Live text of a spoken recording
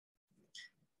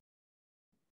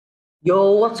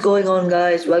Yo, what's going on,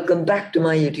 guys? Welcome back to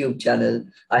my YouTube channel.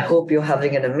 I hope you're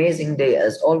having an amazing day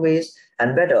as always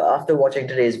and better after watching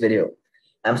today's video.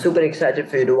 I'm super excited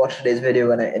for you to watch today's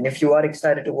video, and if you are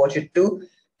excited to watch it too,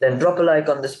 then drop a like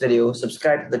on this video,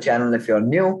 subscribe to the channel if you're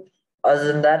new.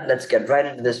 Other than that, let's get right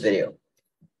into this video.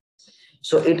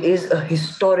 So, it is a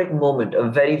historic moment, a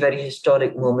very, very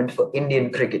historic moment for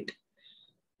Indian cricket.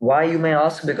 Why, you may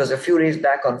ask? Because a few days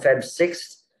back on Feb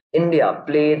 6th, India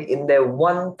played in their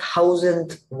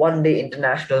 1000th one day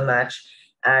international match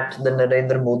at the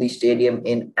Narendra Modi Stadium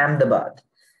in Ahmedabad.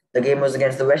 The game was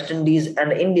against the West Indies,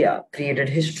 and India created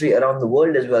history around the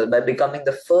world as well by becoming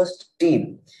the first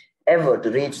team ever to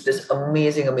reach this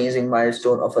amazing, amazing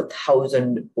milestone of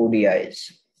 1,000 ODIs.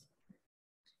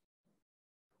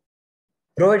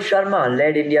 Rohit Sharma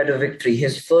led India to victory.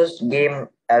 His first game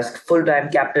as full-time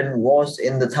captain was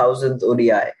in the 1000th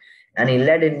ODI, and he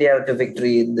led India to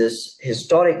victory in this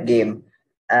historic game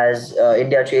as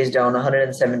India chased down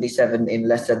 177 in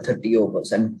less than 30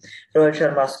 overs. And Rohit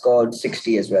Sharma scored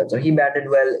 60 as well. So he batted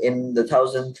well in the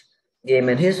 1000th game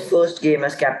in his first game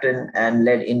as captain and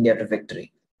led India to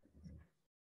victory.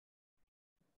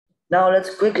 Now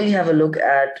let's quickly have a look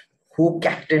at who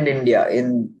captained India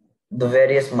in the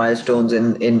various milestones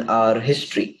in our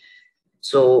history.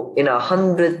 So in our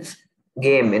 100th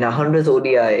game, in our 100th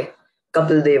ODI,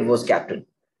 Kapil Dev was captain.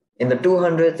 In the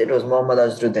 200th, it was Mohammad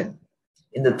Azharuddin.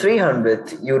 In the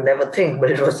 300th, you'd never think, but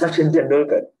it was Sachin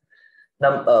Tendulkar.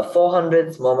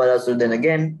 400th, Mohammad Azharuddin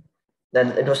again.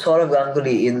 Then it was Saurav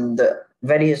Ganguly in the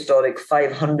very historic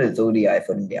 500th ODI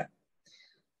for India.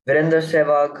 Virender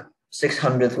Sehwag,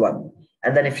 600th one.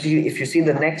 And then if you see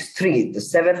the next three, the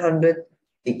 700th,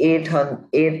 the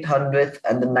 800th,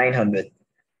 and the 900th,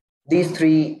 these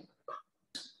three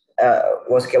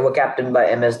were captained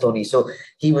by MS Dhoni. So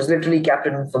he was literally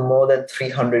captain for more than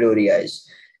 300 ODIs.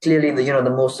 Clearly, the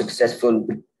most successful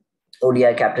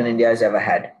ODI captain India has ever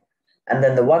had. And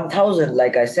then the 1000,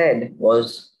 like I said,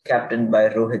 was captained by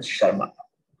Rohit Sharma.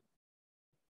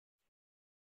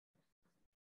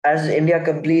 As India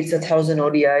completes 1,000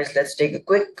 ODIs, let's take a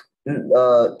quick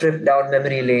trip down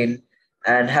memory lane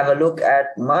and have a look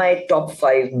at my top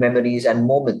 5 memories and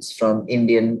moments from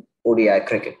Indian ODI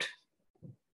cricket.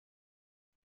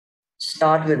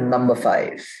 Start with number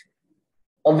 5.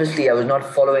 Obviously, I was not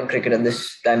following cricket at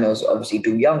this time. I was obviously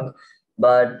too young.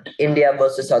 But India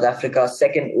versus South Africa,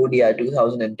 second ODI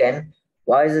 2010.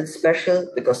 Why is it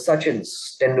special? Because Sachin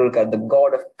Tendulkar, the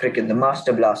god of cricket, the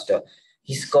master blaster,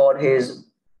 he scored his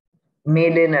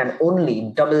maiden and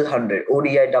only double hundred,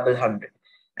 ODI double hundred.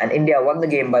 And India won the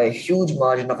game by a huge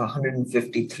margin of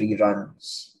 153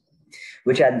 runs,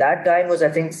 which at that time was, I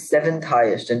think, 7th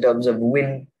highest in terms of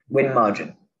win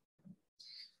margin.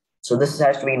 So this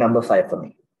has to be number 5 for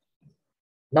me.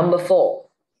 Number 4,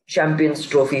 Champions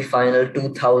Trophy Final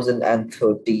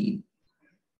 2013.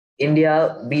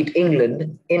 India beat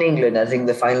England in England. I think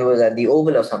the final was at the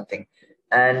Oval or something.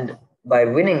 And by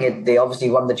winning it, they obviously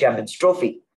won the Champions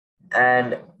Trophy.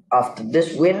 And after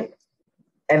this win,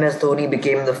 MS Dhoni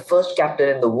became the first captain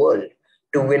in the world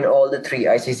to win all the 3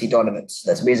 ICC tournaments.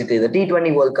 That's basically the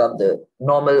T20 World Cup, the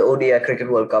normal ODI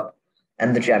Cricket World Cup,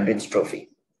 and the Champions Trophy.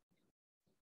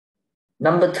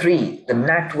 Number 3, the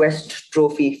NatWest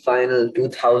Trophy Final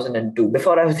 2002.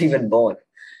 Before I was even born,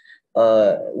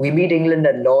 we beat England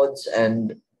at Lord's,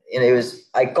 and it was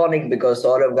iconic because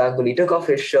Saurav Ganguly took off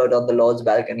his shirt on the Lord's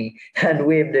balcony and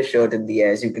waved his shirt in the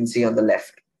air, as you can see on the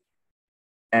left.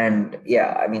 And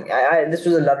yeah, I mean, this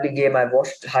was a lovely game. I've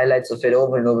watched highlights of it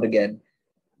over and over again.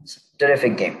 It's a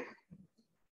terrific game.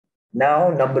 Now,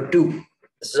 number 2.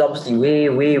 This is obviously way,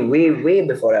 way, way, way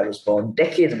before I was born,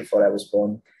 decades before I was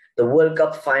born. The World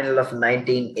Cup final of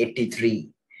 1983.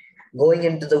 Going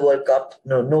into the World Cup,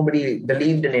 nobody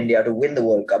believed in India to win the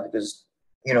World Cup because,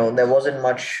 there wasn't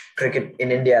much cricket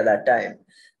in India at that time.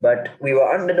 But we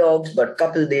were underdogs, but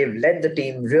Kapil Dev led the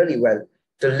team really well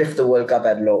to lift the World Cup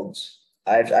at Lord's.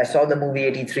 I saw the movie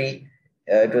 83.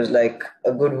 It was like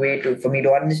a good way for me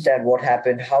to understand what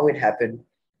happened, how it happened,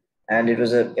 and it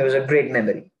was a great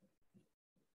memory.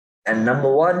 And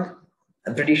number 1,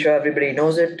 I'm pretty sure everybody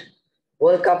knows it.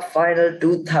 World Cup Final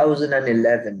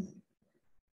 2011.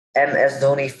 MS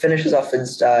Dhoni finishes off in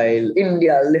style.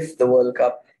 India lift the World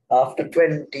Cup after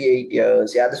 28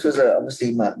 years. Yeah, this was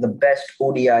obviously the best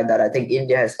ODI that I think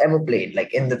India has ever played.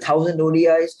 Like in the 1,000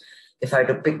 ODIs, if I had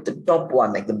to pick the top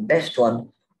one, like the best one,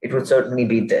 it would certainly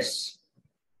be this.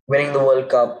 Winning the World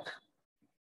Cup,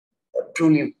 a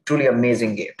truly, truly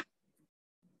amazing game.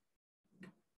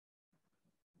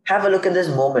 Have a look at this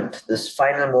moment, this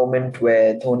final moment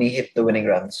where Dhoni hit the winning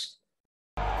runs.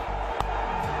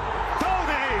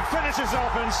 Dhoni finishes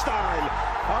off in style.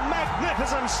 A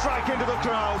magnificent strike into the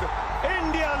crowd.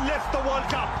 India lift the World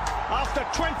Cup after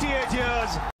 28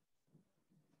 years.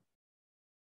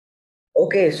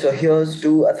 Okay, so here's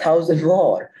to 1,000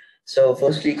 more. So,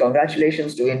 firstly,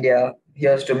 congratulations to India.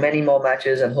 Here's to many more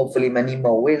matches and hopefully many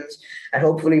more wins and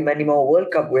hopefully many more World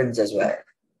Cup wins as well.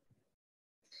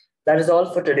 That is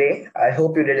all for today. I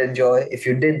hope you did enjoy. If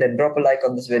you did, then drop a like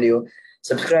on this video.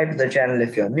 Subscribe to the channel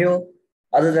if you're new.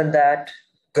 Other than that,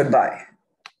 goodbye.